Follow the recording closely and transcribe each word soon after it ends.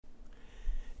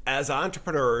as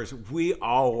entrepreneurs, we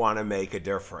all want to make a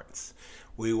difference.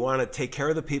 We want to take care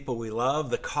of the people we love,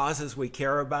 the causes we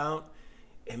care about,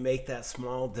 and make that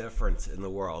small difference in the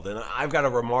world. And I've got a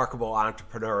remarkable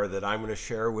entrepreneur that I'm going to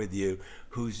share with you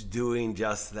who's doing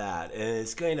just that. And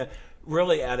it's going to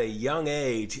really, at a young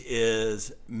age,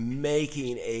 is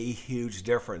making a huge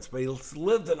difference. But he's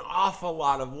lived an awful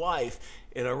lot of life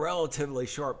in a relatively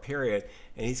short period.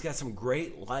 And he's got some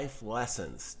great life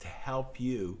lessons to help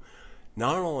you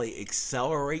not only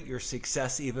accelerate your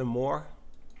success even more,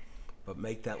 but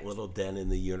make that little dent in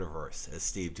the universe, as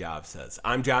Steve Jobs says.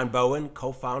 I'm John Bowen,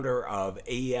 co-founder of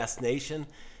AES Nation.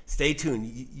 Stay tuned.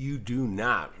 You do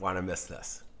not want to miss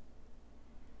this.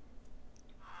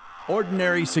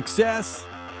 Ordinary success?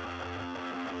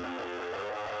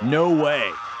 No way.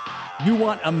 You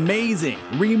want amazing,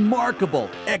 remarkable,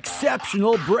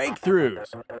 exceptional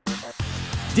breakthroughs.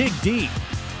 Dig deep,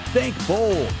 think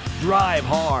bold, drive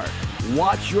hard,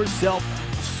 watch yourself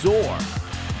soar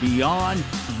beyond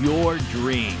your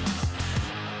dreams.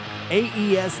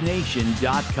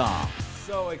 AESNation.com.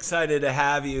 So excited to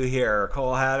have you here,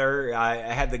 Cole Hatter. I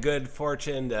had the good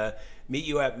fortune to meet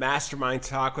you at Mastermind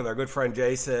Talk with our good friend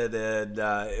Jason, and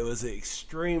it was an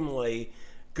extremely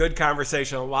good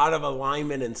conversation, a lot of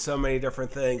alignment in so many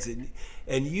different things,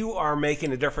 and you are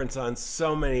making a difference on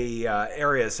so many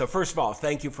areas. So first of all,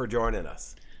 thank you for joining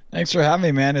us. Thanks for having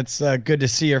me, man. It's good to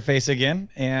see your face again,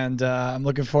 and I'm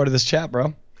looking forward to this chat,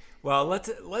 bro. Well,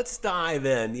 let's dive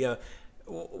in.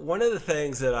 One of the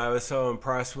things that I was so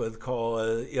impressed with, Cole,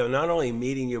 is not only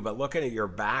meeting you but looking at your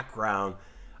background,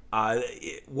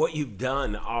 what you've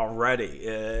done already.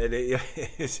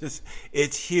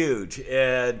 It's huge,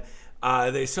 and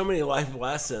there's so many life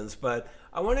lessons. But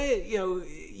I want to,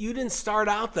 you didn't start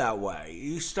out that way.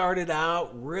 You started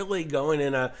out really going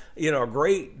in a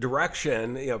great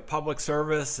direction, public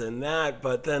service and that.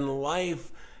 But then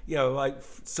life, like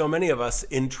so many of us,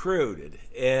 intruded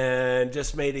and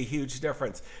just made a huge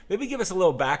difference. Maybe give us a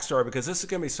little backstory, because this is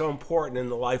going to be so important in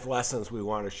the life lessons we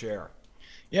want to share.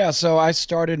 Yeah, so I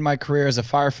started my career as a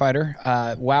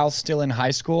firefighter while still in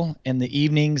high school. In the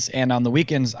evenings and on the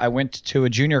weekends, I went to a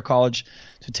junior college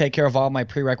to take care of all my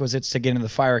prerequisites to get into the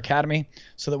fire academy,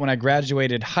 so that when I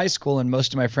graduated high school and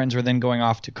most of my friends were then going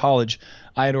off to college,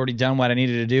 I had already done what I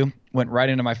needed to do, went right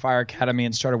into my fire academy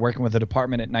and started working with the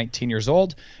department at 19 years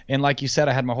old. And like you said,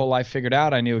 I had my whole life figured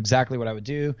out. I knew exactly what I would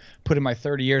do, put in my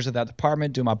 30 years at that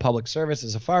department, do my public service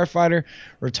as a firefighter,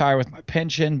 retire with my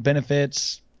pension,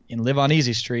 benefits, and live on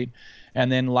Easy Street.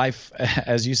 And then life,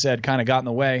 as you said, kind of got in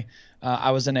the way.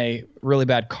 I was in a really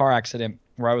bad car accident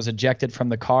where I was ejected from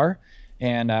the car,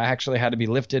 and I actually had to be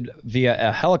lifted via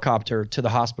a helicopter to the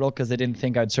hospital because they didn't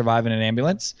think I'd survive in an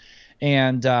ambulance.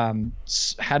 And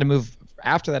had to move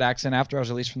after that accident. After I was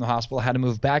released from the hospital, I had to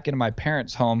move back into my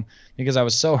parents' home because I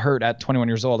was so hurt at 21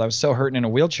 years old. I was so hurt and in a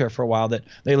wheelchair for a while that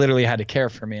they literally had to care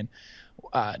for me. And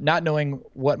not knowing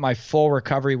what my full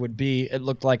recovery would be, it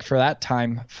looked like for that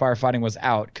time firefighting was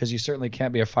out, because you certainly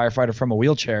can't be a firefighter from a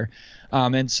wheelchair.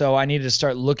 And so I needed to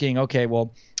start looking, okay,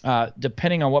 well,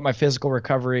 depending on what my physical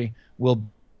recovery will,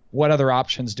 what other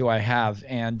options do I have?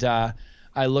 And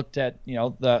I looked at,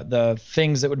 the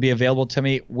things that would be available to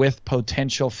me with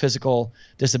potential physical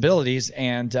disabilities.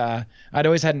 And I'd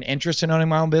always had an interest in owning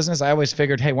my own business. I always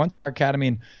figured, hey, once academy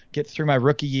and get through my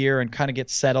rookie year and kind of get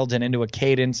settled and into a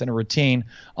cadence and a routine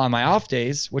on my off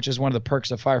days, which is one of the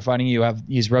perks of firefighting, you have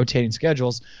these rotating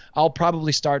schedules, I'll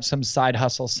probably start some side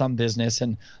hustle, some business.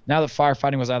 And now that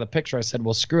firefighting was out of the picture, I said,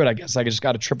 well, screw it. I guess I just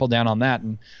got to triple down on that.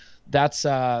 And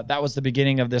that was the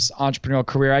beginning of this entrepreneurial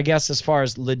career, I guess. As far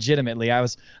as legitimately, I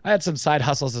had some side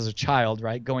hustles as a child,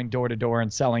 right, going door to door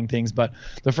and selling things. But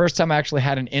the first time I actually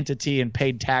had an entity and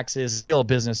paid taxes, still a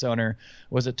business owner,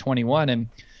 was at 21. And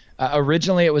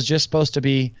originally it was just supposed to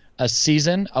be a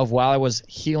season of while I was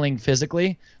healing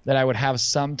physically that I would have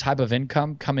some type of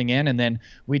income coming in, and then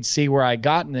we'd see where I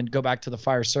got and then go back to the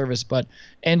fire service. But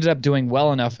ended up doing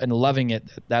well enough and loving it.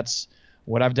 That's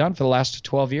what I've done for the last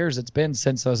 12 years. It's been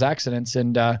since those accidents,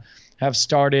 and have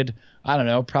started, I don't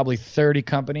know, probably 30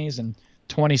 companies, and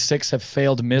 26 have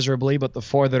failed miserably, but the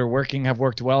 4 that are working have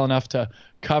worked well enough to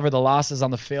cover the losses on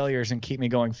the failures and keep me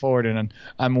going forward. And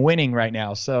I'm winning right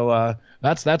now. So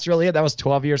that's really it. That was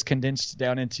 12 years condensed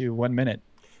down into 1 minute.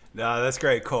 No, that's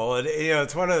great, Cole. And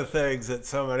it's one of the things that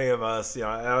so many of us,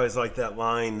 I always like that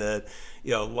line that,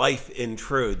 life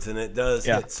intrudes, and it does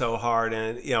hit so hard,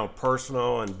 and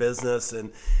personal and business,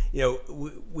 and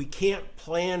we can't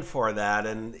plan for that.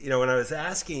 And when I was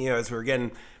asking, as we were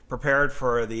getting prepared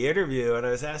for the interview, and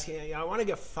I was asking, I want to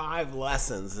get 5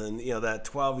 lessons, and that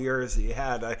 12 years that you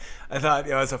had, I thought,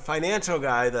 as a financial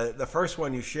guy, the first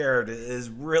one you shared is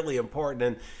really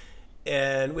important,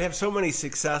 and we have so many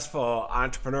successful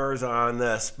entrepreneurs on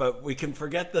this, but we can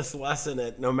forget this lesson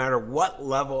at no matter what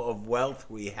level of wealth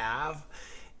we have.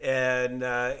 And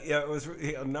it was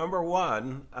number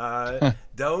one,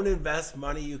 don't invest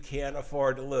money you can't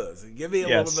afford to lose. Give me a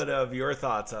little bit of your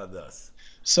thoughts on this.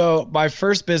 So my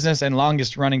first business and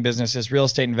longest running business is real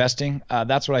estate investing.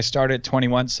 That's what I started at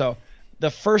 21. So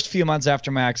the first few months after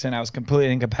my accident, I was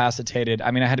completely incapacitated. I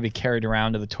mean, I had to be carried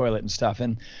around to the toilet and stuff.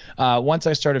 And once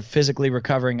I started physically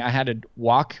recovering, I had to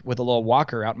walk with a little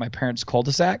walker out in my parents'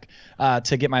 cul-de-sac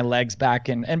to get my legs back.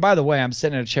 And by the way, I'm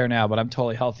sitting in a chair now, but I'm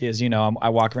totally healthy. As you know, I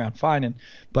walk around fine.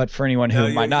 But for anyone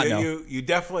who might not know. You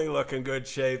definitely look in good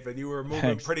shape, and you were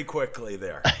moving pretty quickly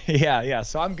there. Yeah.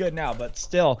 So I'm good now. But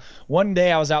still, one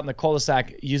day I was out in the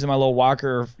cul-de-sac using my little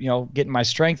walker, getting my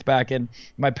strength back. And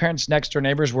my parents' next door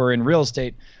neighbors were in real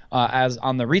estate as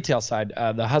on the retail side.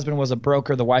 The husband was a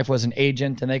broker. The wife was an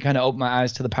agent. And they kind of opened my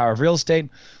eyes to the power of real estate.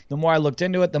 The more I looked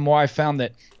into it, the more I found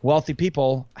that wealthy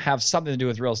people have something to do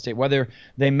with real estate, whether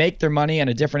they make their money in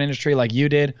a different industry like you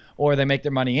did, or they make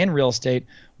their money in real estate.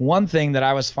 One thing that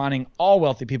I was finding all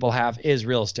wealthy people have is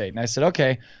real estate. And I said,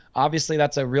 okay, obviously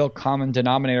that's a real common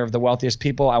denominator of the wealthiest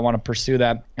people. I want to pursue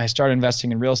that. I started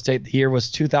investing in real estate. The year was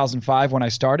 2005 when I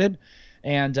started.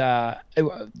 And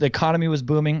the economy was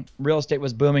booming. Real estate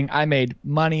was booming. I made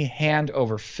money hand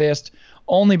over fist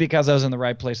only because I was in the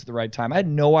right place at the right time. I had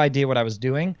no idea what I was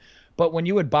doing. But when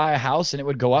you would buy a house and it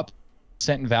would go up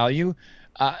cent in value,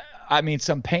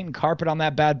 some paint and carpet on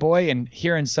that bad boy. And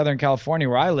here in Southern California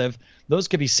where I live, those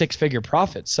could be 6-figure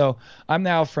profits. So I'm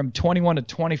now from 21 to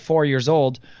 24 years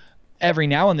old, every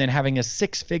now and then having a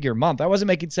 6-figure month. I wasn't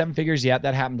making 7 figures yet.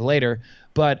 That happened later.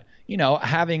 But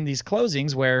having these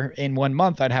closings where in 1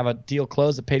 month I'd have a deal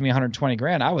closed that paid me 120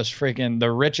 grand. I was freaking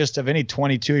the richest of any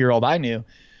 22-year-old I knew.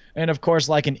 And of course,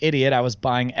 like an idiot, I was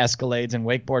buying Escalades and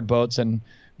wakeboard boats and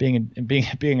being a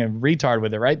retard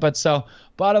with it, right? But so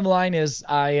bottom line is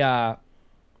I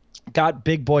got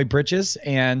big boy britches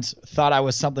and thought I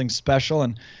was something special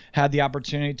and had the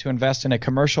opportunity to invest in a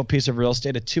commercial piece of real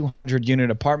estate, a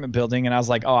 200-unit apartment building. And I was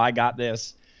like, oh, I got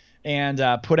this. And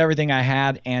put everything I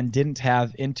had and didn't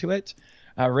have into it.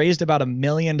 Raised about $1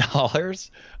 million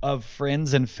of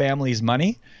friends and family's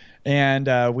money.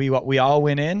 And we all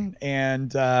went in,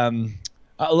 and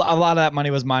a lot of that money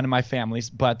was mine and my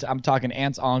family's, but I'm talking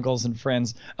aunts, uncles, and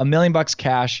friends. $1 million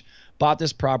cash, bought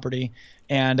this property,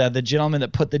 and the gentleman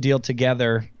that put the deal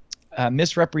together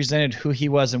misrepresented who he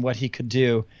was and what he could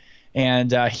do,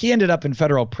 and he ended up in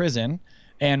federal prison,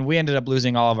 and we ended up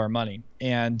losing all of our money.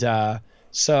 And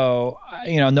so,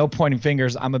 no pointing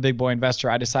fingers. I'm a big boy investor.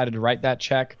 I decided to write that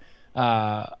check.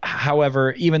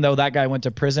 However, even though that guy went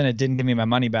to prison, it didn't give me my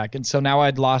money back. And so now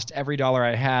I'd lost every dollar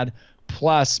I had,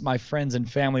 plus my friends and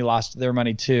family lost their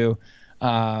money too,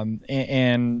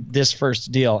 in this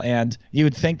first deal. And you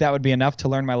would think that would be enough to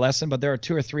learn my lesson, but there are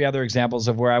 2 or 3 other examples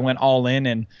of where I went all in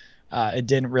and it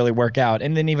didn't really work out.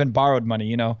 And then even borrowed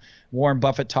money. Warren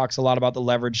Buffett talks a lot about the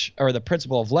leverage or the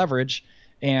principle of leverage,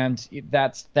 and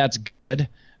that's good.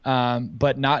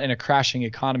 But not in a crashing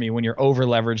economy when you're over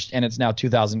leveraged and it's now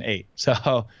 2008.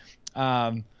 So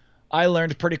I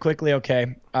learned pretty quickly,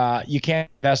 okay, you can't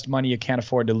invest money you can't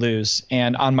afford to lose.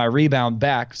 And on my rebound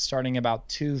back, starting about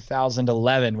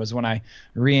 2011 was when I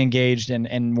re-engaged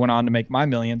and went on to make my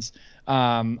millions.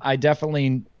 I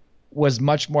definitely was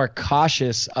much more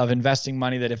cautious of investing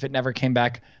money that if it never came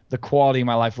back, the quality of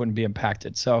my life wouldn't be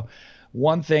impacted. So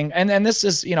one thing, and this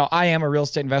is, I am a real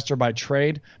estate investor by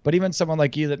trade, but even someone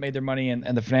like you that made their money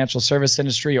in the financial service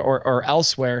industry or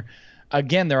elsewhere,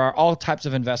 again, there are all types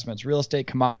of investments, real estate,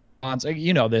 commodities,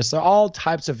 this. There are all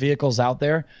types of vehicles out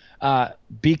there.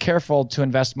 Be careful to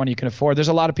invest money you can afford. There's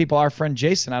a lot of people, our friend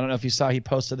Jason, I don't know if you saw, he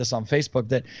posted this on Facebook,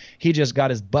 that he just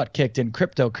got his butt kicked in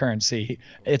cryptocurrency.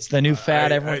 It's the new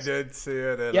fad. I did see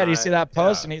it. Yeah, do you see that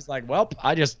post? Yeah. And he's like, well,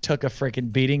 I just took a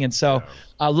freaking beating. And so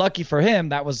lucky for him,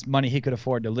 that was money he could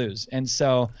afford to lose. And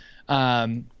so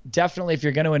definitely if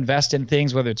you're going to invest in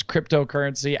things, whether it's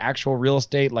cryptocurrency, actual real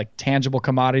estate, like tangible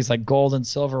commodities like gold and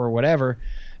silver or whatever,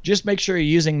 just make sure you're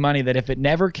using money that if it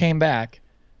never came back,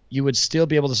 you would still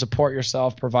be able to support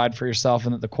yourself, provide for yourself,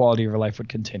 and that the quality of your life would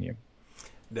continue.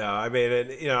 No, I mean,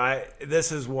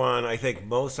 this is one, I think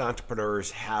most entrepreneurs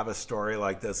have a story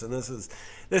like this, and this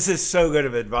is so good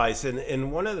of advice.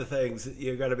 And one of the things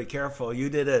you got to be careful, you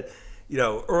did it,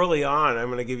 early on, I'm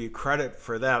going to give you credit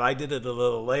for that. I did it a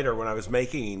little later when I was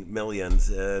making millions,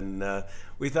 and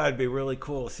we thought it'd be really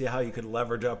cool to see how you could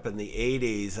leverage up in the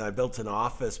 80s. And I built an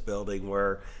office building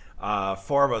where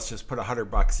four of us just put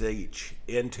 $100 each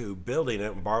into building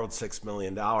it and borrowed $6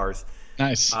 million.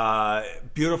 Nice.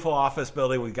 Beautiful office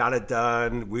building. We got it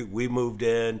done. We moved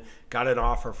in, got an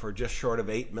offer for just short of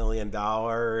 $8 million.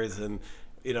 And,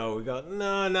 we go,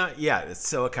 no, not yet. It's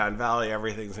Silicon Valley.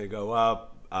 Everything's going to go up.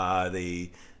 The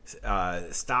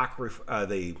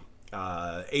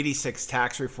 86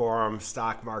 tax reform,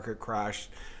 stock market crashed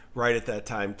right at that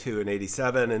time too in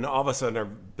 87. And all of a sudden our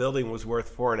building was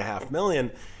worth $4.5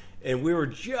 million. And we were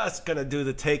just going to do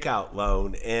the takeout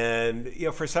loan. And,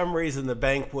 for some reason, the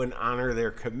bank wouldn't honor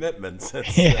their commitments.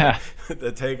 Yeah.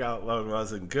 The takeout loan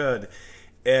wasn't good.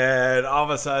 And all of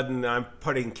a sudden, I'm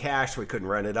putting cash. We couldn't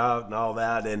rent it out and all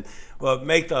that. And,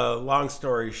 make the long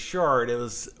story short, it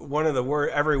was one of the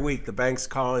every week the bank's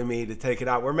calling me to take it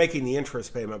out. We're making the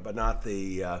interest payment, but not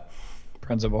the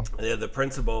principal. The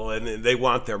principal, and they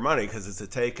want their money because it's a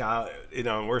takeout,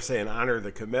 and we're saying honor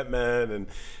the commitment, and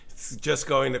it's just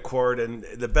going to court. And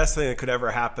the best thing that could ever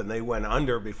happen, they went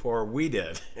under before we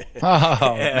did.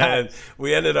 Oh, and nice.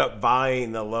 we ended up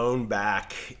buying the loan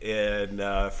back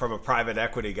from a private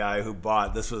equity guy who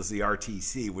bought, this was the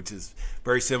RTC, which is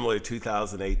very similar to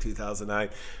 2008, 2009.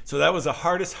 So that was the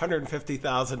hardest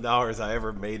 $150,000 I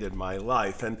ever made in my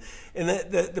life. And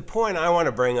the point I want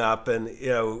to bring up, and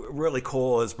really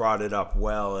Cole has brought it up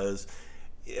well, is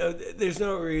there's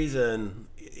no reason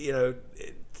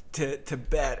to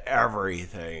bet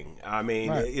everything. I mean,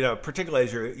 right. Particularly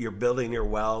as you're building your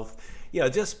wealth,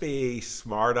 just be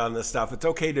smart on this stuff. It's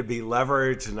okay to be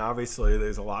leveraged, and obviously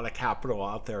there's a lot of capital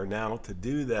out there now to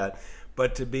do that.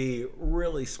 But to be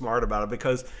really smart about it,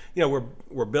 because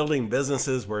we're building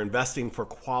businesses, we're investing for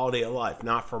quality of life,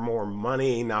 not for more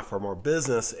money, not for more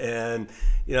business. And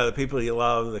the people you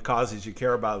love, the causes you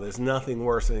care about, there's nothing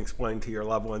worse than explaining to your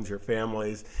loved ones, your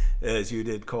families, as you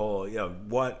did, Cole,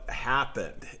 what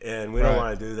happened. And we don't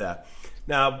want to do that.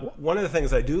 Now, one of the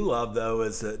things I do love, though,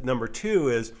 is that number 2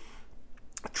 is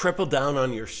triple down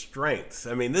on your strengths.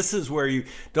 I mean, this is where you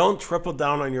don't triple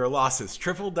down on your losses.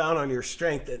 Triple down on your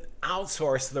strength and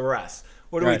outsource the rest.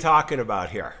 What are we talking about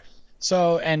here?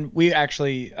 So, and we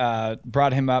actually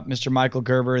brought him up, Mr. Michael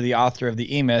Gerber, the author of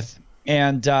the E-Myth.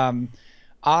 And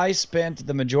I spent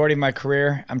the majority of my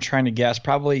career, I'm trying to guess,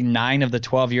 probably 9 of the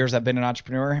 12 years I've been an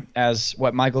entrepreneur as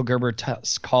what Michael Gerber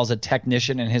calls a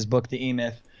technician in his book, The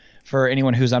E-Myth. For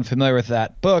anyone who's unfamiliar with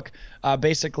that book,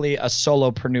 basically a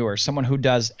solopreneur, someone who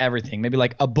does everything, maybe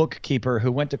like a bookkeeper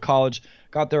who went to college,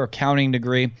 got their accounting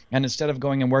degree, and instead of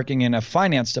going and working in a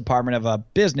finance department of a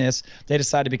business, they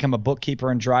decided to become a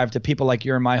bookkeeper and drive to people like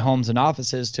your and my homes and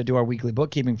offices to do our weekly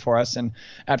bookkeeping for us. And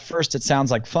at first it sounds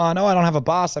like fun. Oh, I don't have a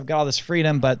boss. I've got all this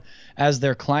freedom. But as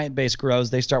their client base grows,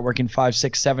 they start working 5,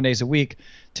 6, 7 days a week,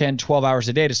 10, 12 hours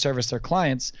a day to service their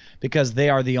clients because they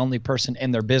are the only person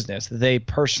in their business. They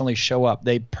personally show up.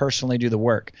 They personally do the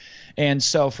work. And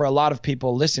so for a lot of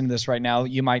people listening to this right now,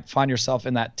 you might find yourself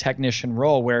in that technician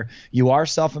role where you are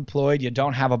self-employed, you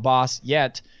don't have a boss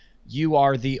yet, you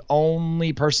are the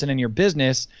only person in your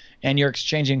business, and you're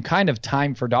exchanging kind of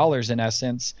time for dollars in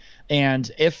essence.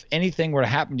 And if anything were to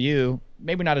happen to you,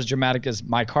 maybe not as dramatic as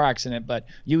my car accident, but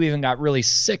you even got really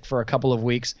sick for a couple of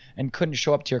weeks and couldn't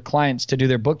show up to your clients to do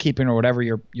their bookkeeping or whatever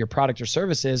your product or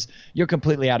service is, you're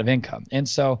completely out of income. And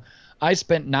so I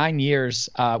spent 9 years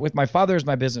with my father as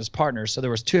my business partner. So there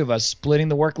was 2 of us splitting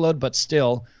the workload, but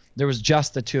still there was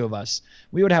just the 2 of us.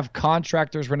 We would have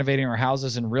contractors renovating our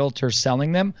houses and realtors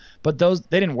selling them, but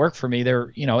they didn't work for me.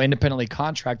 They're independently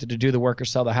contracted to do the work or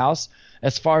sell the house.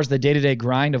 As far as the day-to-day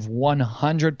grind of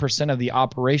 100% of the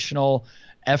operational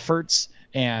efforts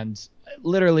and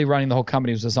literally running the whole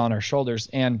company was on our shoulders.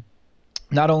 And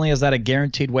not only is that a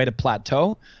guaranteed way to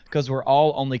plateau, because we're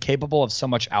all only capable of so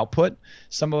much output.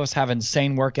 Some of us have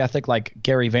insane work ethic like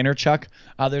Gary Vaynerchuk.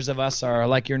 Others of us are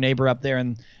like your neighbor up there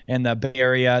in the Bay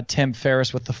Area, Tim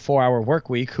Ferriss with the 4-hour work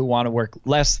week, who want to work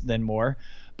less than more.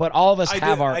 But all of us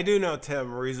I do know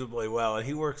Tim reasonably well, and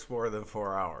he works more than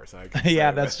 4 hours.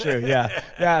 Yeah, that's true.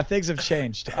 Yeah, things have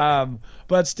changed.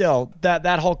 But still,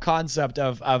 that whole concept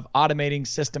of automating,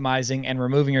 systemizing, and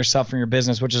removing yourself from your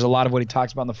business, which is a lot of what he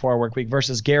talks about in the 4-hour work week,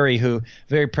 versus Gary, who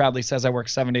very proudly says I work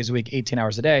 7 days a week, 18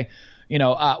 hours a day.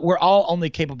 We're all only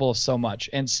capable of so much.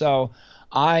 And so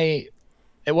it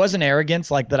wasn't arrogance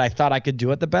like that I thought I could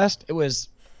do it the best. It was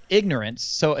ignorance.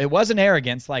 So it wasn't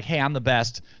arrogance like, hey, I'm the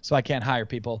best, so I can't hire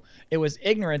people. It was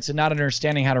ignorance and not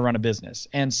understanding how to run a business.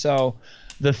 And so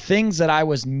the things that I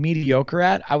was mediocre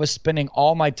at, I was spending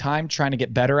all my time trying to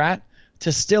get better at,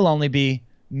 to still only be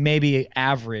maybe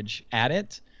average at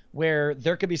it, where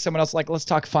there could be someone else, like let's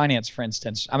talk finance, for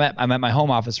instance. I'm at my home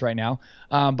office right now,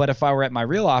 but if I were at my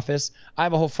real office, I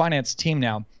have a whole finance team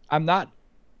now. I'm not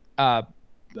bad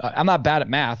at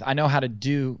math. I know how to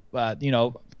do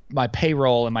my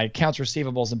payroll and my accounts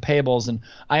receivables and payables, and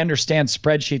I understand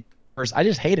spreadsheets. I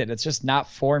just hate it. It's just not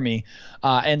for me.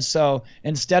 And so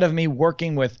instead of me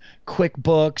working with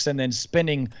QuickBooks and then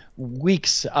spending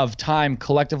weeks of time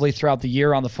collectively throughout the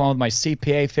year on the phone with my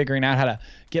CPA, figuring out how to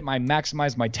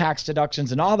maximize my tax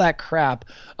deductions and all that crap,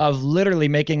 of literally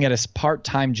making it a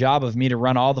part-time job of me to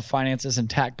run all the finances and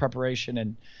tax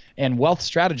preparation and wealth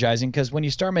strategizing. Because when you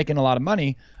start making a lot of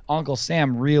money, Uncle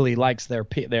Sam really likes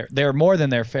they're more than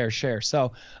their fair share.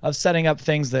 So of setting up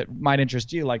things that might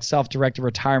interest you, like self-directed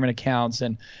retirement accounts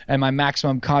and my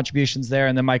maximum contributions there,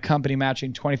 and then my company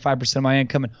matching 25% of my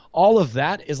income, and all of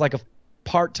that is like a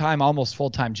part-time, almost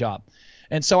full-time job.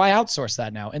 And so I outsource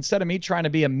that now. Instead of me trying to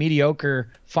be a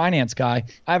mediocre finance guy,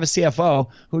 I have a CFO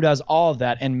who does all of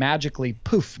that, and magically,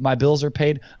 poof, my bills are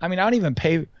paid. I mean, I don't even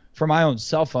pay for my own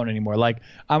cell phone anymore. Like,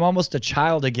 I'm almost a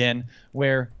child again,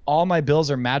 where all my bills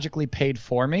are magically paid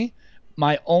for me.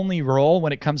 My only role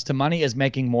when it comes to money is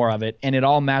making more of it, and it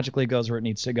all magically goes where it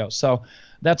needs to go. So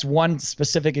that's one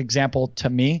specific example to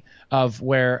me of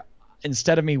where,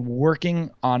 instead of me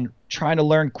working on trying to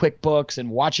learn QuickBooks and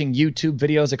watching YouTube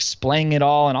videos explaining it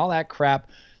all and all that crap,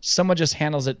 someone just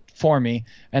handles it for me,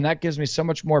 and that gives me so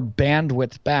much more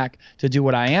bandwidth back to do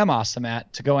what I am awesome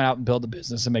at, to go out and build a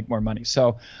business and make more money.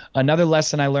 So another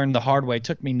lesson I learned the hard way,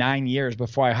 took me 9 years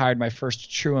before I hired my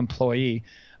first true employee,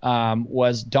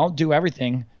 was don't do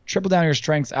everything. Triple down your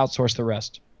strengths, outsource the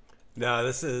rest. No,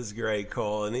 this is great,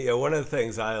 Cole. And one of the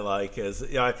things I like is,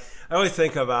 I always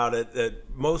think about it that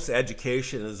most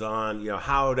education is on,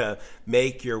 how to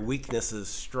make your weaknesses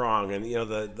strong. And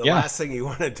the last thing you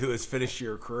want to do is finish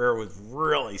your career with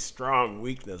really strong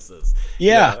weaknesses.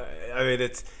 Yeah. I mean,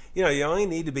 it's you only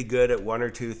need to be good at one or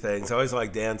two things. I always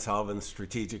like Dan Sullivan's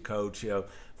strategic coach.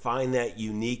 Find that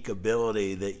unique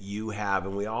ability that you have,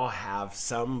 and we all have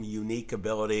some unique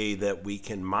ability that we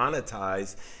can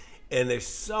monetize. And there's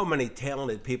so many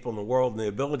talented people in the world, and the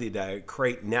ability to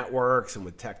create networks, and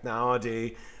with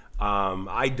technology.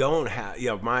 I don't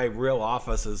have, my real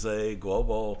office is a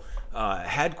global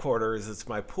headquarters. It's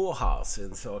my pool house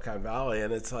in Silicon Valley.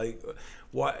 And it's like,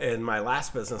 in my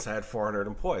last business, I had 400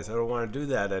 employees. I don't want to do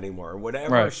that anymore.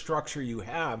 Whatever structure you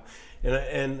have.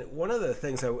 And one of the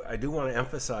things I do want to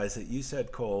emphasize that you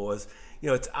said, Cole, was,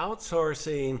 it's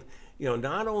outsourcing,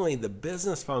 not only the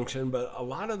business function, but a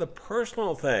lot of the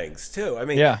personal things too. I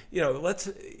mean,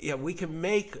 we can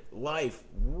make life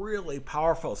really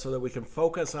powerful so that we can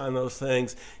focus on those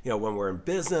things, when we're in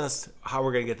business, how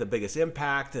we're going to get the biggest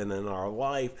impact, and in our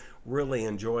life, really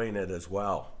enjoying it as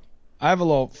well. I have a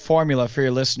little formula for your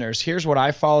listeners. Here's what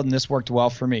I followed, and this worked well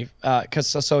for me.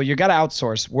 So you got to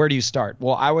outsource. Where do you start?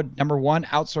 Well, I would, number one,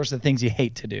 outsource the things you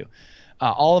hate to do.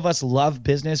 All of us love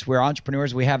business. We're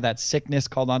entrepreneurs. We have that sickness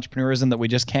called entrepreneurism that we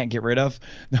just can't get rid of,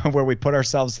 where we put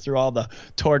ourselves through all the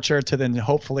torture to then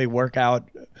hopefully work out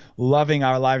loving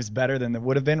our lives better than it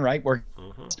would have been, right?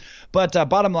 But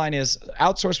bottom line is,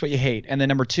 outsource what you hate. And then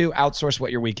number two, outsource what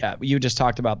you're weak at. You just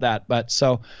talked about that. But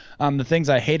so the things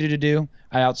I hated to do,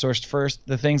 I outsourced first.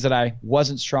 The things that I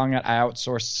wasn't strong at, I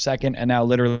outsourced second. And now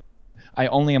literally, I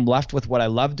only am left with what I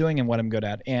love doing and what I'm good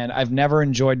at. And I've never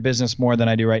enjoyed business more than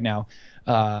I do right now.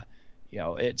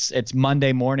 It's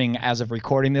Monday morning as of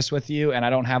recording this with you, and I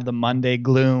don't have the Monday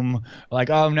gloom, like,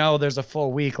 oh no, there's a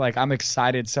full week. Like, I'm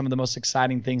excited. Some of the most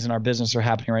exciting things in our business are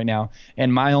happening right now.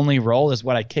 And my only role is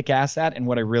what I kick ass at and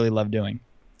what I really love doing.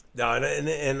 No,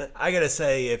 and I got to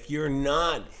say, if you're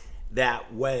not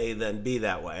that way, then be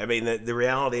that way. I mean, the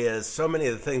reality is, so many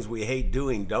of the things we hate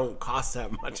doing don't cost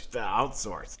that much to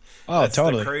outsource. Oh, that's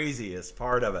totally. the craziest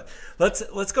part of it.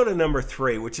 Let's go to number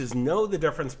 3, which is know the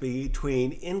difference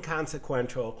between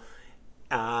inconsequential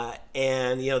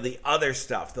and the other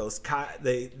stuff, those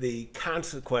the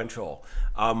consequential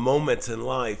moments in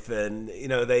life, and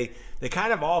they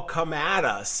kind of all come at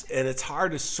us, and it's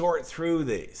hard to sort through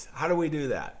these. How do we do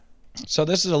that? So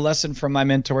this is a lesson from my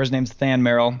mentor. His name's Than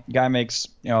Merrill. Guy makes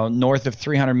north of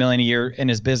 $300 million a year in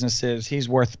his businesses. He's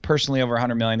worth personally over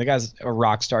 $100 million. The guy's a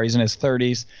rock star. He's in his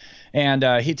 30s, and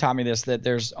he taught me this: that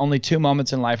there's only 2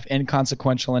 moments in life,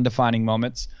 inconsequential and defining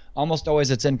moments. Almost always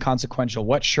it's inconsequential.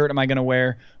 What shirt am I going to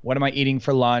wear? What am I eating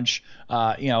for lunch?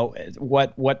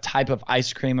 What type of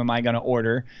ice cream am I going to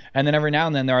order? And then every now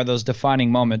and then there are those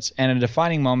defining moments. And a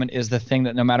defining moment is the thing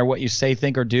that no matter what you say,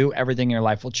 think, or do, everything in your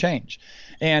life will change.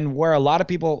 And where a lot of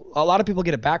people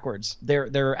get it backwards.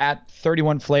 They're at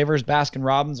 31 flavors, Baskin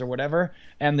Robbins or whatever,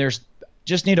 and there's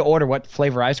just need to order what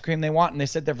flavor ice cream they want, and they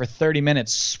sit there for 30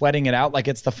 minutes sweating it out like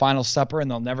it's the final supper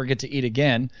and they'll never get to eat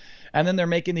again. And then they're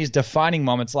making these defining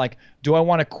moments like, do I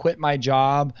want to quit my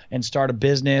job and start a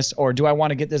business, or do I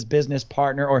want to get this business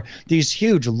partner, or these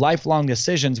huge lifelong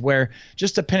decisions where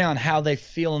just depending on how they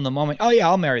feel in the moment, oh yeah,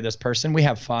 I'll marry this person, we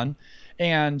have fun.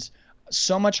 And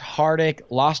so much heartache,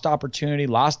 lost opportunity,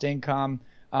 lost income,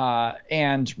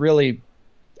 and really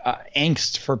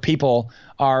angst for people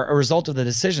are a result of the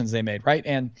decisions they made, right?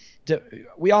 And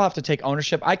we all have to take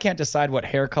ownership. I can't decide what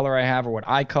hair color I have or what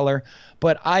eye color,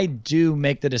 but I do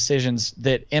make the decisions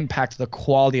that impact the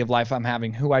quality of life I'm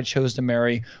having, who I chose to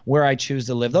marry, where I choose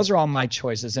to live. Those are all my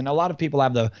choices. And a lot of people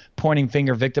have the pointing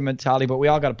finger victim mentality, but we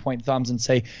all got to point thumbs and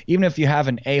say, even if you have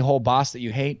an a-hole boss that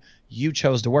you hate, you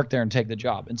chose to work there and take the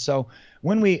job. And so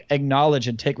when we acknowledge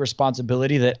and take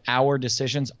responsibility that our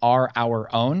decisions are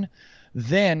our own,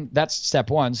 then that's step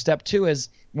one. Step two is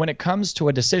when it comes to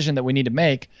a decision that we need to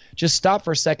make, just stop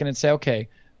for a second and say, okay,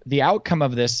 the outcome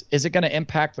of this, is it going to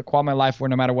impact the quality of my life where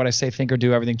no matter what I say, think, or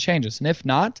do, everything changes? And if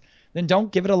not, then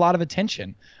don't give it a lot of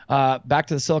attention. Back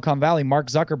to the Silicon Valley, Mark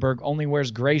Zuckerberg only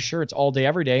wears gray shirts all day,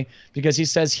 every day, because he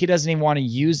says he doesn't even want to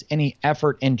use any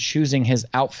effort in choosing his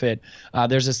outfit.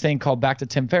 There's this thing called, back to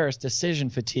Tim Ferriss, decision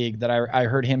fatigue that I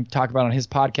heard him talk about on his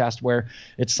podcast, where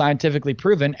it's scientifically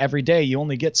proven every day you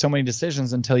only get so many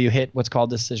decisions until you hit what's called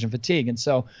decision fatigue. And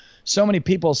so many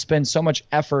people spend so much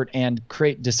effort and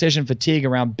create decision fatigue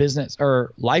around business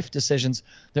or life decisions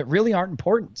that really aren't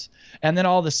important. And then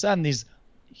all of a sudden, these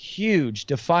huge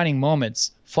defining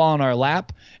moments fall in our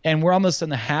lap, and we're almost in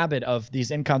the habit of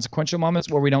these inconsequential moments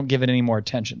where we don't give it any more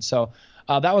attention. So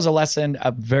that was a lesson,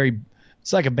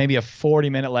 it's like maybe a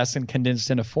 40-minute lesson condensed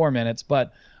into 4 minutes.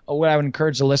 But what I would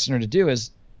encourage the listener to do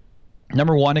is,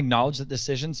 number one, acknowledge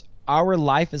that our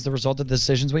life is the result of the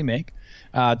decisions we make.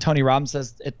 Tony Robbins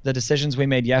says the decisions we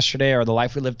made yesterday are the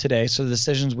life we live today. So the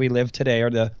decisions we live today are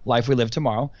the life we live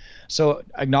tomorrow. So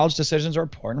acknowledge decisions are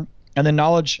important. And then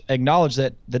acknowledge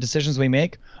that the decisions we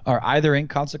make are either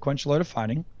inconsequential or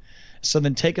defining. So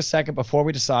then take a second before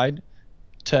we decide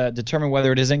to determine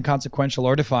whether it is inconsequential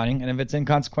or defining. And if it's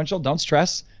inconsequential, don't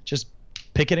stress. Just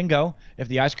pick it and go. If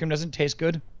the ice cream doesn't taste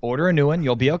good, order a new one.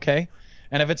 You'll be okay.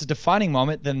 And if it's a defining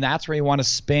moment, then that's where you want to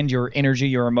spend your energy,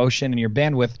 your emotion, and your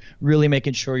bandwidth, really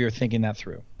making sure you're thinking that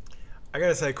through. I got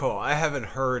to say, Cole, I haven't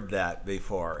heard that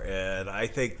before. And I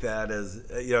think that is,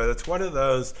 that's one of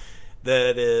those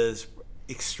that is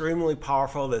extremely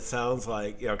powerful, that sounds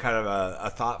like, kind of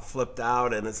a thought flipped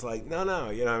out, and it's like,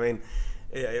 no,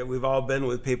 we've all been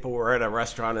with people, we're at a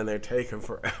restaurant and they're taking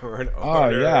forever and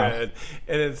order, and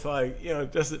it's like,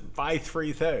 just buy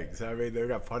 3 things. I mean, they've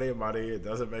got plenty of money, it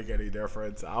doesn't make any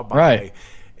difference, I'll buy. Right.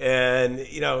 And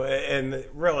and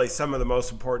really some of the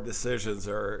most important decisions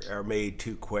are made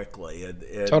too quickly,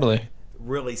 and totally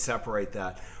really separate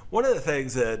that. One of the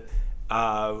things that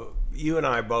you and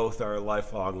I both are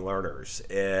lifelong learners,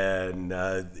 and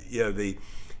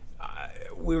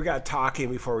we got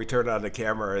talking before we turned on the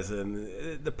cameras,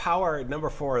 and the power, number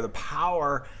 4, the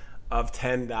power of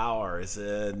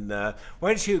 $10, and why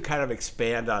don't you kind of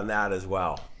expand on that as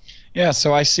well? Yeah,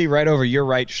 so I see right over your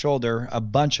right shoulder a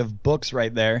bunch of books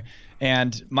right there,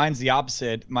 and mine's the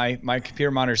opposite. My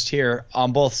computer monitors here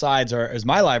on both sides is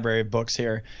my library of books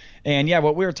here. And yeah,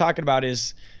 what we were talking about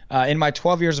is, in my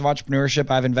 12 years of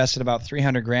entrepreneurship, I've invested about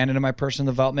 $300,000 into my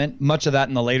personal development, much of that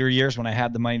in the later years when I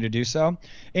had the money to do so.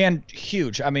 And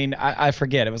huge. I mean, I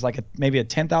forget. It was like maybe a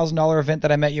 $10,000 event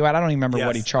that I met you at. I don't even remember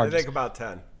what he charged. I think about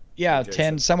 10. Yeah, Jason.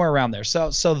 10, somewhere around there. So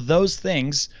those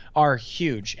things are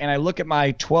huge. And I look at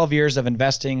my 12 years of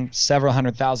investing several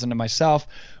 $100,000 to myself,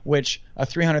 which a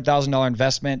 $300,000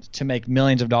 investment to make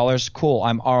millions of dollars, cool,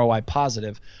 I'm ROI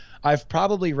positive. I've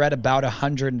probably read about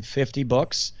 150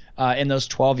 books in those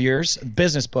 12 years,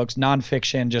 business books,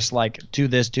 nonfiction, just like do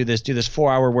this,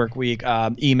 4-hour work week,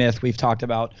 E-Myth we've talked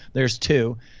about. There's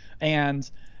 2. And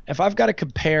if I've got to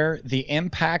compare the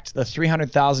impact the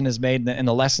 300,000 has made and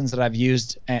the lessons that I've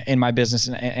used in my business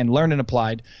and learned and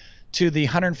applied to the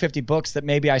 150 books that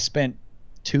maybe I spent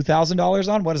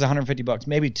 $2,000 on, what is 150 bucks?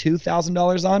 Maybe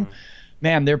 $2,000 on?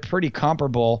 Man, they're pretty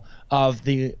comparable of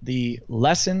the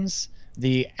lessons,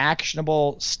 the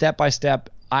actionable step-by-step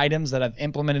items that I've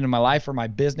implemented in my life or my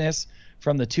business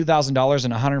from the $2,000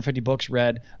 and 150 books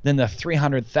read, than the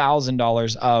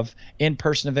 $300,000 of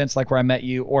in-person events like where I met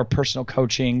you, or personal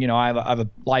coaching. I have a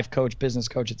life coach, business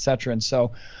coach, etc. And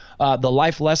so the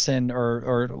life lesson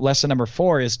or lesson number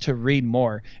 4 is to read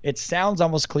more. It sounds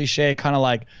almost cliche, kind of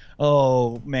like,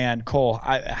 oh man, Cole,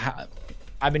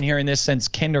 I've been hearing this since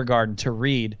kindergarten, to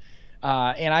read.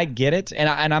 And I get it. And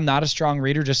I'm not a strong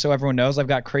reader, just so everyone knows. I've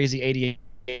got crazy ADHD.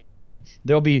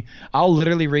 I'll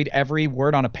literally read every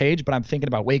word on a page, but I'm thinking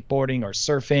about wakeboarding or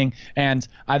surfing, and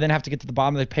I then have to get to the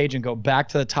bottom of the page and go back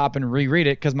to the top and reread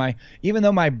it, because even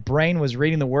though my brain was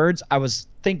reading the words, I was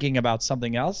thinking about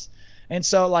something else. And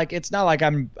so, like, it's not like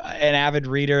I'm an avid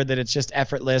reader that it's just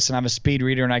effortless and I'm a speed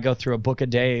reader and I go through a book a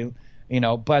day,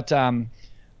 but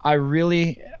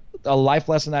a life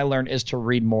lesson I learned is to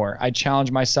read more. I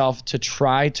challenge myself to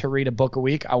try to read a book a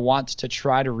week. I want to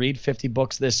try to read 50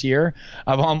 books this year.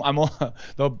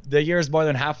 The year is more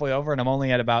than halfway over, and I'm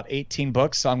only at about 18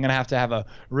 books, so I'm going to have a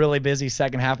really busy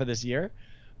second half of this year.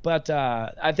 But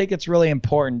I think it's really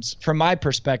important, from my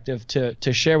perspective,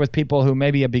 to share with people who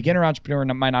maybe a beginner entrepreneur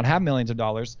and might not have millions of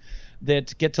dollars,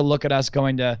 that get to look at us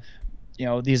going to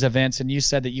these events. And you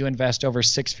said that you invest over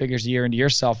 6 figures a year into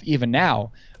yourself even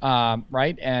now,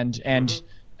 right? And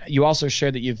you also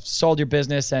shared that you've sold your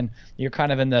business and you're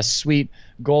kind of in the sweet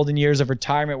golden years of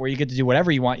retirement where you get to do whatever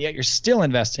you want, yet you're still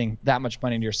investing that much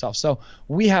money into yourself. So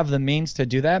we have the means to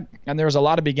do that. And there's a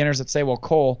lot of beginners that say, well,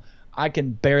 Cole, I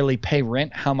can barely pay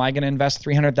rent. How am I going to invest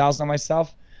 $300,000 on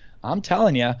myself? I'm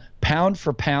telling you, pound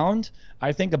for pound,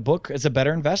 I think a book is a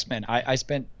better investment. I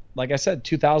spent, like I said,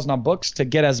 $2,000 on books to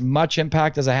get as much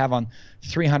impact as I have on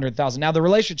 $300,000. Now the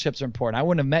relationships are important. I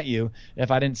wouldn't have met you if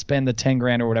I didn't spend the 10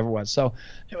 grand or whatever it was. So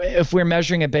if we're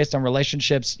measuring it based on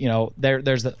relationships,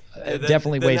 there's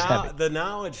definitely ways heavy. The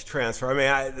knowledge transfer. I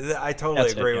mean, I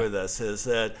totally agree with this. Is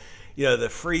that the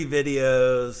free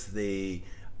videos, the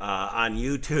on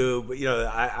YouTube.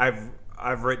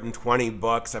 I've written 20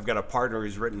 books. I've got a partner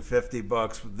who's written 50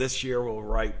 books. This year we'll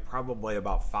write probably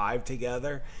about 5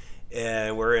 together.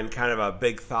 And we're in kind of a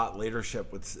big thought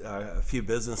leadership with a few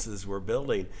businesses we're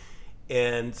building.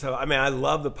 And so, I mean, I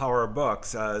love the power of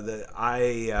books.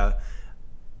 I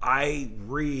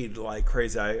read like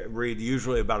crazy. I read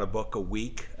usually about a book a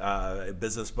week, a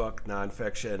business book,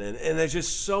 nonfiction. And there's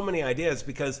just so many ideas,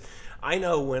 because I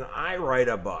know when I write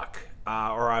a book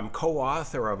or I'm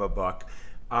co-author of a book,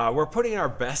 we're putting our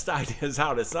best ideas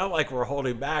out. It's not like we're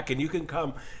holding back. And you can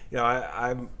come,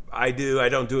 I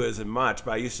don't do it as much,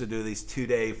 but I used to do these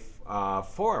 2-day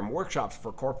forum workshops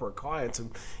for corporate clients,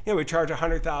 and we charge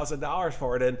 $100,000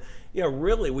 for it, and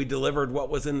really we delivered what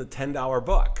was in the $10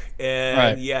 book. And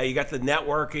right. Yeah, you got the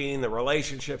networking, the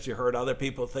relationships, you heard other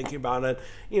people thinking about it,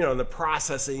 and the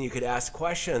processing, you could ask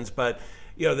questions, but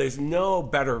there's no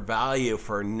better value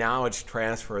for knowledge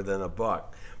transfer than a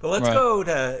book. But let's go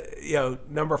to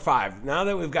number 5. Now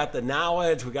that we've got the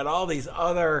knowledge, we've got all these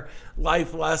other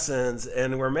life lessons,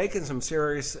 and we're making some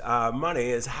serious money,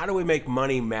 is how do we make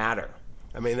money matter?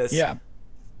 I mean,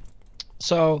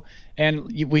 So,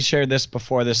 and we shared this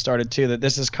before this started too, that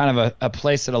this is kind of a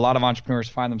place that a lot of entrepreneurs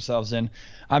find themselves in.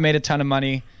 I made a ton of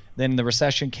money. Then the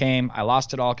recession came. I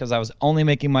lost it all because I was only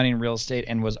making money in real estate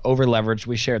and was over leveraged.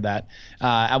 We shared that.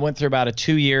 I went through about a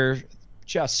 2-year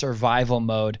just survival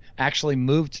mode. Actually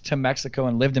moved to Mexico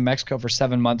and lived in Mexico for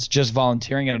 7 months just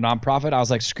volunteering at a nonprofit. I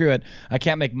was like, screw it. I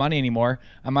can't make money anymore.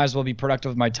 I might as well be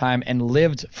productive with my time, and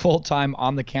lived full time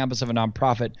on the campus of a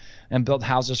nonprofit and built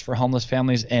houses for homeless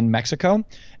families in Mexico,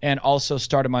 and also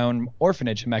started my own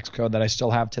orphanage in Mexico that I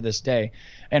still have to this day.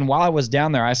 And while I was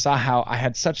down there, I saw how I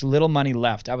had such little money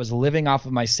left. I was living off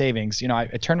of my savings. I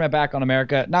turned my back on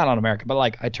America, not on America, but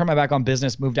like I turned my back on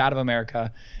business, moved out of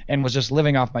America, and was just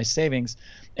living off my savings.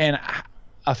 And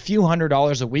a few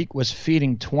 $100s a week was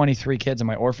feeding 23 kids in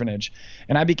my orphanage.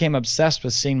 And I became obsessed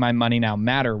with seeing my money now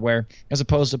matter, where as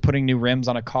opposed to putting new rims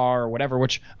on a car or whatever,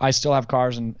 which I still have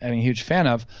cars and I'm a huge fan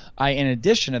of, I, in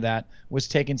addition to that, was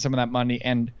taking some of that money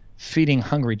and feeding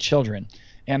hungry children.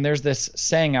 And there's this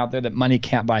saying out there that money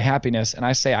can't buy happiness. And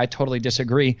I say I totally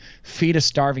disagree. Feed a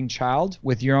starving child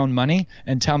with your own money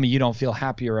and tell me you don't feel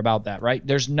happier about that, right?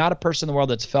 There's not a person in the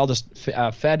world that's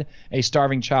fed a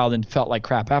starving child and felt like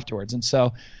crap afterwards. And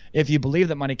so if you believe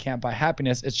that money can't buy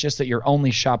happiness, it's just that you're only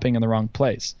shopping in the wrong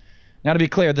place. Now, to be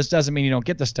clear, this doesn't mean you don't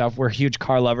get the stuff. We're huge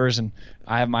car lovers, and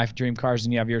I have my dream cars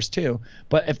and you have yours too.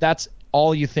 But if that's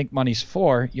all you think money's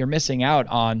for, you're missing out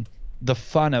on the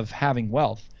fun of having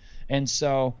wealth. And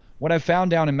so what I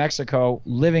found down in Mexico,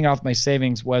 living off my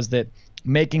savings, was that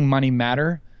making money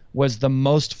matter was the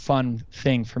most fun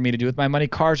thing for me to do with my money.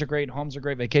 Cars are great, homes are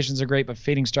great, vacations are great, but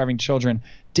feeding starving children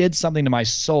did something to my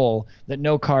soul that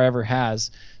no car ever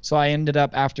has. So I ended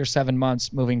up, after 7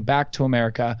 months, moving back to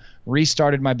America,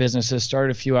 restarted my businesses,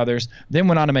 started a few others, then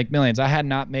went on to make millions. I had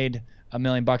not made $1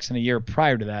 million in a year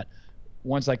prior to that.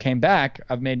 Once I came back,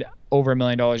 I've made over $1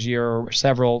 million a year, or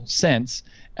several since,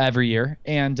 every year.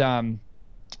 And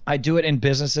I do it in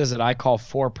businesses that I call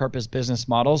for-purpose business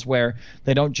models, where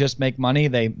they don't just make money,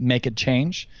 they make it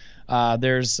change.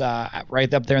 There's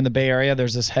right up there in the Bay Area,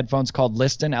 there's this headphones called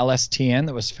Listn, LSTN,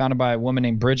 that was founded by a woman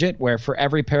named Bridget, where for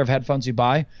every pair of headphones you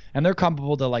buy, and they're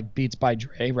comparable to like Beats by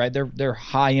Dre, right? They're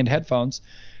high-end headphones.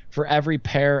 For every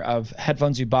pair of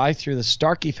headphones you buy through the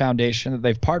Starkey Foundation that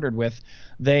they've partnered with,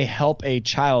 they help a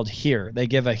child hear. They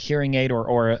give a hearing aid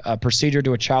or a procedure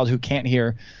to a child who can't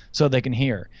hear so they can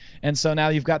hear. And so now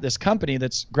you've got this company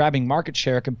that's grabbing market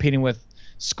share, competing with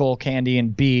Skull Candy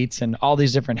and Beats and all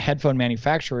these different headphone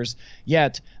manufacturers,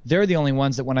 yet they're the only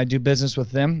ones that when I do business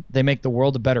with them, they make the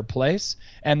world a better place,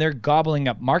 and they're gobbling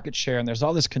up market share. And there's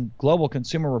all this global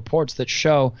consumer reports that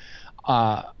show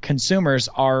consumers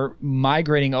are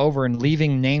migrating over and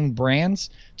leaving named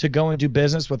brands to go and do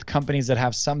business with companies that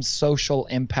have some social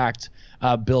impact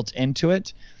built into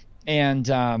it. And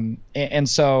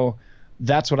so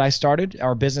that's what I started.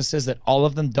 Our businesses that all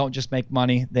of them don't just make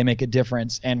money, they make a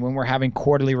difference. And when we're having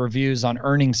quarterly reviews on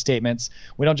earnings statements,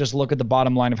 we don't just look at the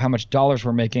bottom line of how much dollars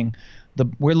we're making.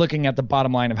 We're looking at the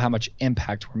bottom line of how much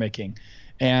impact we're making.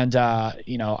 And,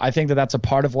 I think that that's a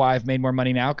part of why I've made more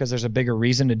money now, because there's a bigger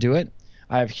reason to do it.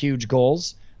 I have huge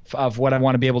goals of what I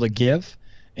want to be able to give.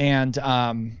 And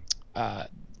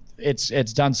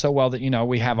it's done so well that,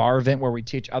 we have our event where we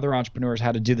teach other entrepreneurs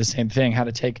how to do the same thing, how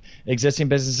to take existing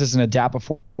businesses and adapt a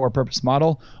for-purpose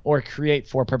model or create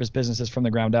for-purpose businesses from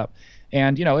the ground up.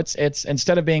 And, it's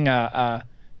instead of being a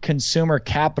consumer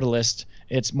capitalist,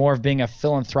 it's more of being a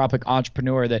philanthropic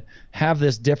entrepreneur that have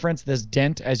this difference, this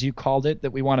dent, as you called it,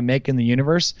 that we want to make in the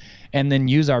universe, and then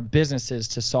use our businesses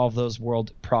to solve those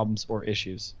world problems or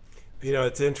issues.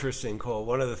 It's interesting, Cole.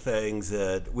 One of the things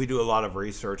that we do a lot of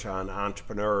research on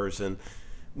entrepreneurs, and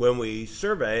when we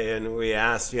survey and we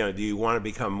ask, do you want to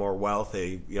become more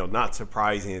wealthy? Not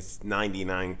surprising, it's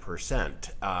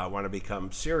 99% want to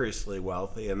become seriously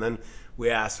wealthy. And then we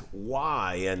ask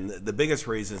why, and the biggest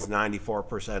reason is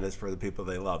 94% is for the people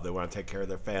they love. They want to take care of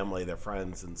their family, their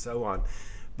friends, and so on.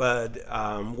 But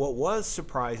what was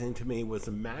surprising to me was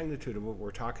the magnitude of what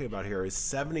we're talking about here is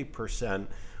 70%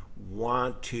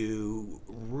 want to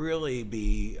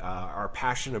really are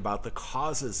passionate about the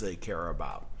causes they care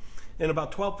about. And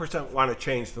about 12% want to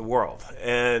change the world.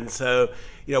 And so,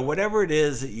 whatever it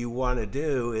is that you want to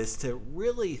do is to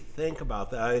really think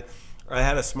about that. I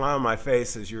had a smile on my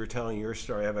face as you were telling your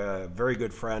story. I have a very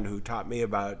good friend who taught me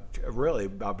about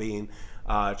being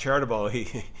charitable.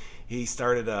 He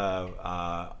started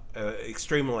a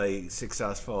extremely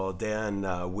successful Dan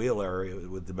Wheeler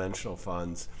with Dimensional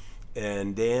Funds.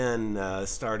 And Dan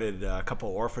started a couple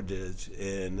orphanages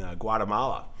in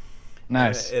Guatemala.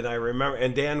 Nice. And I remember,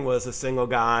 and Dan was a single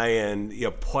guy, and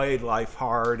played life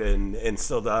hard, and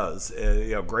still does.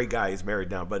 Great guy. He's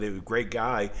married now, but he was a great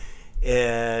guy.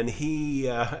 And he,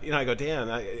 I go, Dan,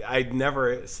 I'd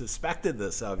never suspected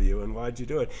this of you, and why'd you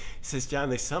do it? He says, John,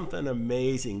 there's something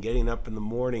amazing getting up in the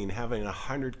morning, having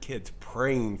 100 kids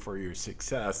praying for your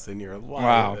success in your life.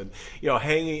 Wow. And,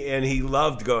 hanging, and he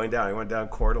loved going down. He went down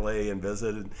quarterly and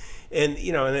visited, and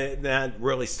that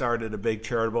really started a big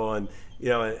charitable,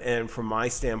 and from my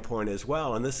standpoint as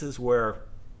well, and this is where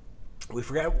we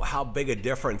forget how big a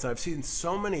difference. I've seen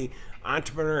so many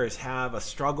entrepreneurs have a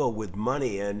struggle with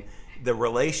money and the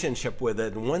relationship with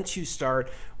it. And once you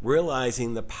start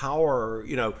realizing the power,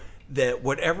 that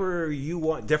whatever you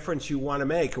want, difference you want to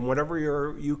make, and whatever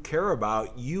you care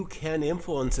about, you can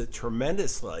influence it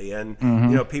tremendously. And,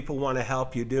 people want to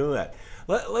help you do it.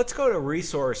 Let's go to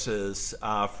resources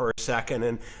for a second.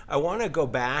 And I want to go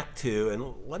back to, and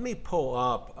let me pull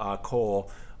up, Cole.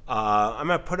 I'm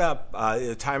going to put up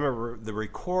the time of the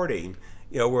recording.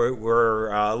 We're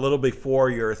a little before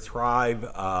your Thrive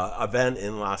event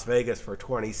in Las Vegas for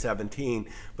 2017,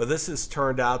 but this has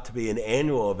turned out to be an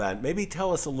annual event. Maybe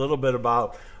tell us a little bit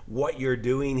about what you're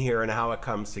doing here and how it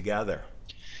comes together.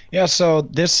 Yeah, so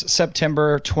this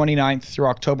September 29th through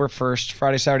October 1st,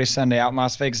 Friday, Saturday, Sunday, out in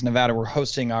Las Vegas, Nevada, we're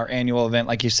hosting our annual event.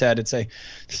 Like you said, it's a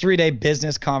 3-day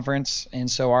business conference, and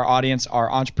so our audience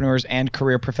are entrepreneurs and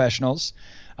career professionals,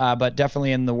 but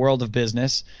definitely in the world of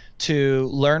business, to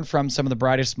learn from some of the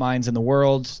brightest minds in the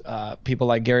world, people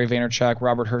like Gary Vaynerchuk,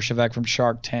 Robert Herjavec from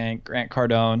Shark Tank, Grant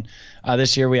Cardone.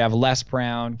 This year we have Les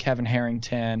Brown, Kevin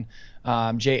Harrington,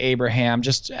 Jay Abraham,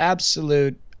 just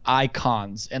absolute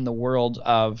icons in the world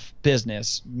of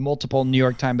business, multiple New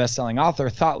York Times bestselling author,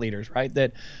 thought leaders, right,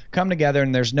 that come together,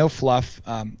 and there's no fluff.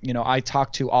 I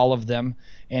talk to all of them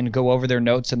and go over their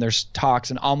notes and their talks,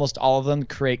 and almost all of them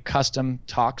create custom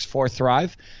talks for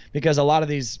Thrive, because a lot of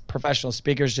these professional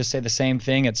speakers just say the same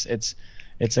thing. It's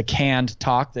a canned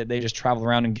talk that they just travel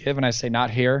around and give, and I say, not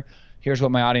here. Here's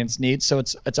what my audience needs. So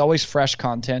it's always fresh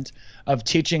content of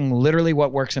teaching literally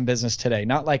what works in business today.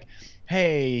 Not like,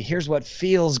 hey, here's what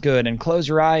feels good and close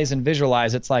your eyes and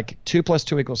visualize. It's like 2 +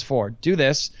 2 = 4. Do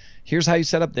this. Here's how you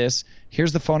set up this.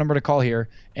 Here's the phone number to call here.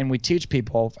 And we teach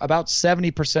people about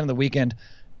 70% of the weekend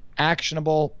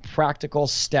actionable, practical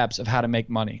steps of how to make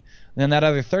money. And then that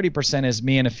other 30% is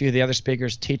me and a few of the other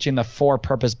speakers teaching the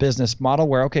for-purpose business model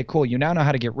where, okay, cool, you now know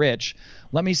how to get rich.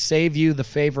 Let me save you the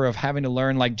favor of having to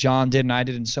learn like John did and I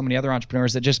did and so many other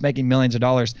entrepreneurs that just making millions of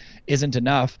dollars isn't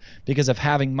enough, because if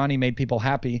having money made people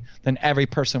happy, then every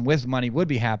person with money would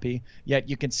be happy. Yet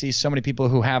you can see so many people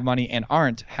who have money and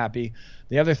aren't happy.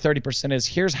 The other 30% is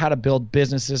here's how to build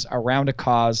businesses around a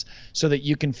cause so that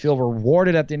you can feel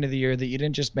rewarded at the end of the year that you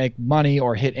didn't just make money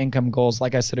or hit income goals.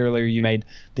 Like I said earlier, you made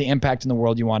the impact in the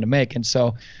world you want to make. And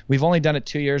so we've only done it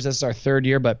 2 years. This is our 3rd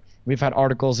year, but we've had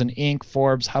articles in Inc.,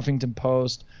 Forbes, Huffington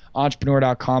Post,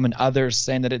 Entrepreneur.com, and others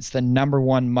saying that it's the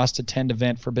 #1 must-attend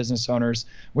event for business owners,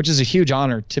 which is a huge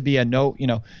honor to be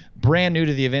brand new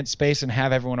to the event space and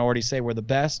have everyone already say we're the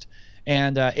best.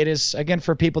 And it is, again,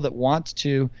 for people that want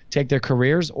to take their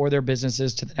careers or their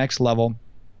businesses to the next level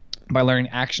by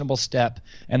learning actionable step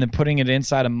and then putting it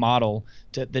inside a model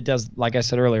that does, like I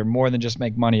said earlier, more than just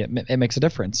make money. It makes a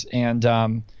difference. And,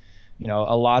 a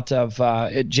lot of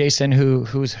Jason,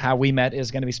 who's how we met, is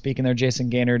going to be speaking there, Jason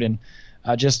Gaynard. And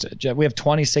we have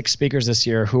 26 speakers this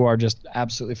year who are just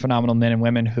absolutely phenomenal men and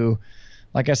women who,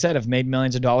 like I said, have made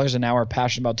millions of dollars and now are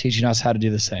passionate about teaching us how to do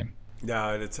the same.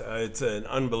 Yeah, it's an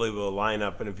unbelievable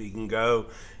lineup, and if you can go,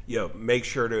 make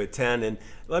sure to attend. And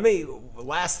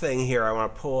last thing here, I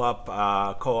want to pull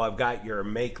up, Cole, I've got your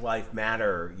Make Life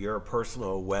Matter, your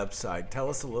personal website.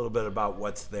 Tell us a little bit about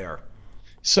what's there.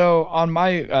 So on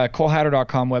my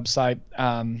ColeHatter.com website,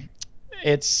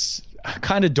 it's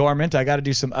kind of dormant. I got to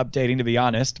do some updating, to be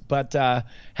honest. But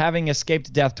having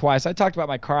escaped death twice, I talked about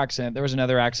my car accident. There was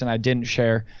another accident I didn't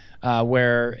share.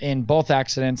 Where in both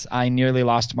accidents I nearly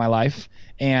lost my life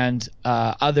and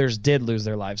others did lose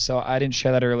their lives. So I didn't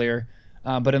share that earlier.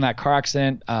 But in that car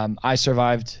accident, I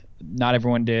survived. Not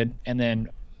everyone did. And then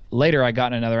later I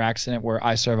got in another accident where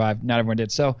I survived. Not everyone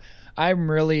did. So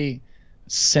I'm really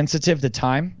sensitive to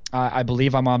time. I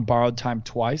believe I'm on borrowed time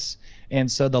twice. And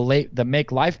so the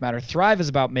Make Life Matter. Thrive is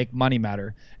about make money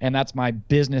matter. And that's my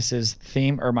business's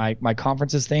theme, or my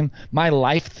conference's theme. My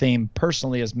life theme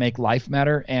personally is Make Life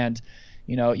Matter. And,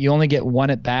 you only get one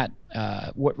at bat,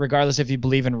 regardless if you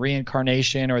believe in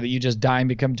reincarnation or that you just die and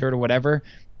become dirt or whatever.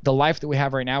 The life that we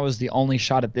have right now is the only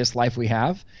shot at this life we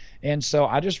have. And so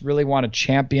I just really want to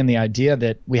champion the idea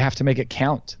that we have to make it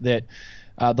count, that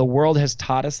the world has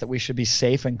taught us that we should be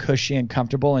safe and cushy and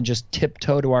comfortable and just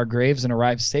tiptoe to our graves and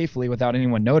arrive safely without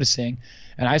anyone noticing.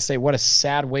 And I say, what a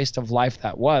sad waste of life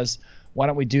that was. Why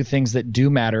don't we do things that do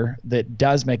matter, that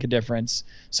does make a difference,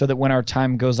 so that when our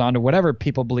time goes on to whatever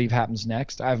people believe happens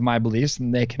next, I have my beliefs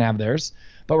and they can have theirs.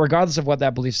 But regardless of what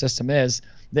that belief system is,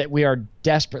 that we are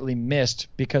desperately missed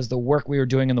because the work we were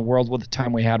doing in the world with the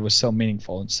time we had was so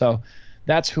meaningful. And so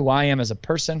that's who I am as a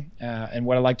person. And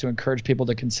what I like to encourage people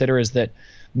to consider is that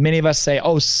many of us say,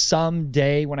 oh,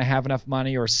 someday when I have enough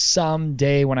money or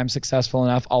someday when I'm successful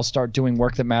enough, I'll start doing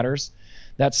work that matters.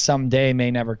 That someday may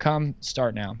never come.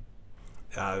 Start now.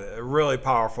 Really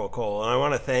powerful, Cole. And I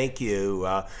want to thank you.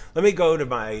 Let me go to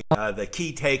my the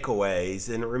key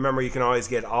takeaways. And remember, you can always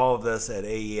get all of this at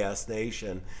AES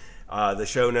Nation. The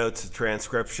show notes, the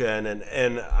transcription,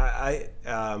 and I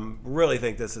really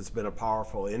think this has been a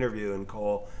powerful interview, and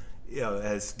Cole,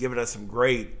 has given us some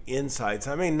great insights.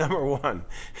 I mean, number one,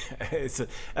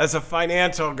 as a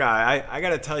financial guy, I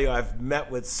got to tell you, I've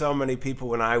met with so many people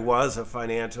when I was a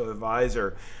financial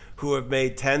advisor who have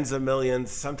made tens of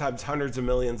millions, sometimes hundreds of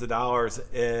millions of dollars,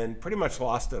 and pretty much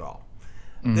lost it all.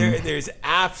 Mm-hmm. There's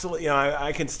absolutely,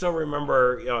 I can still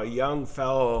remember, a young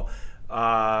fellow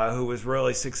who was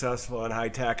really successful in high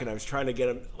tech, and I was trying to get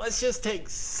him, let's just take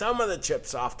some of the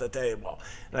chips off the table.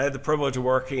 And I had the privilege of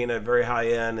working at very high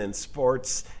end in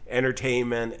sports,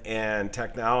 entertainment, and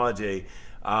technology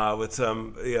with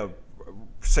some,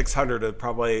 600 of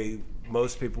probably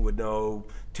most people would know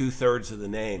 2/3 of the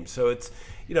name. So it's,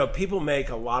 people make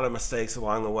a lot of mistakes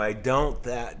along the way. Don't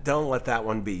let that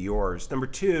one be yours. Number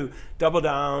two, double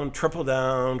down, triple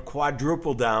down,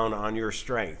 quadruple down on your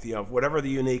strength. Whatever the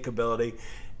unique ability,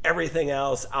 everything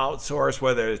else outsource,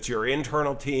 whether it's your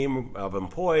internal team of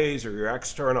employees or your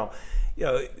external.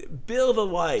 Build a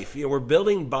life. We're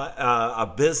building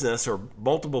a business or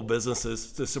multiple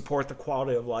businesses to support the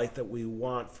quality of life that we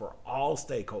want for all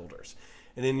stakeholders.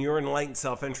 And in your enlightened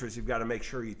self-interest, you've got to make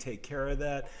sure you take care of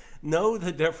that. Know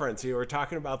the difference. You were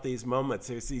talking about these moments.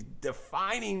 There's these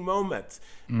defining moments.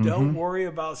 Don't worry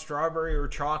about strawberry or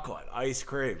chocolate ice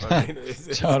cream. I mean,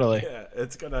 Totally.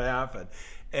 it's going to happen.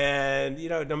 And, you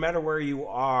know, no matter where you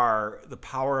are, the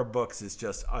power of books is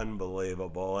just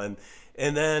unbelievable. And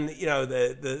then, you know,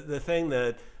 the thing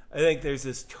that I think there's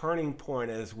this turning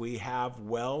point as we have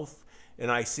wealth,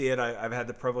 and I see it. I've had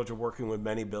the privilege of working with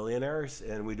many billionaires,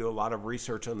 and we do a lot of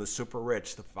research on the super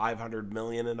rich, the 500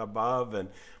 million and above. And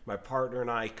my partner and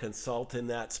I consult in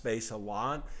that space a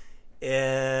lot.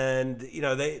 And, you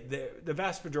know, the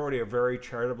vast majority are very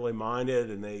charitably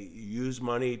minded, and they use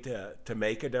money to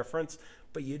make a difference.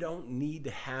 But you don't need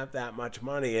to have that much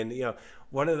money. And, you know,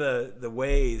 one of the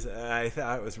ways I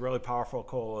thought it was really powerful,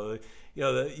 Cole, you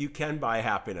know, you can buy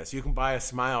happiness. You can buy a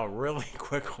smile really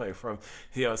quickly from,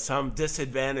 you know, some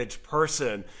disadvantaged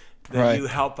person that you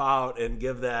help out and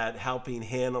give that helping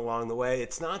hand along the way.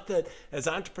 It's not that as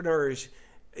entrepreneurs,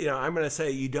 you know, I'm going to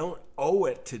say you don't owe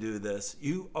it to do this.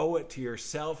 You owe it to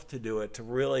yourself to do it, to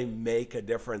really make a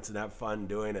difference and have fun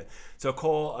doing it. So,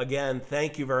 Cole, again,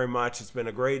 thank you very much. It's been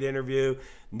a great interview.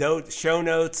 Show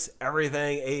notes,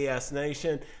 everything, AES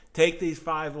Nation. Take these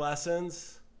 5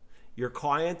 lessons, your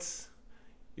clients,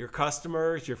 your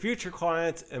customers, your future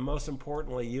clients, and most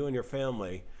importantly, you and your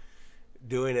family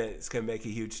doing it. It's going to make a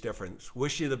huge difference.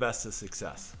 Wish you the best of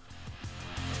success.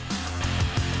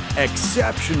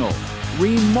 Exceptional,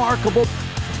 remarkable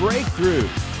breakthroughs.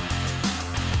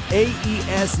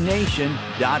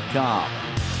 AESNation.com.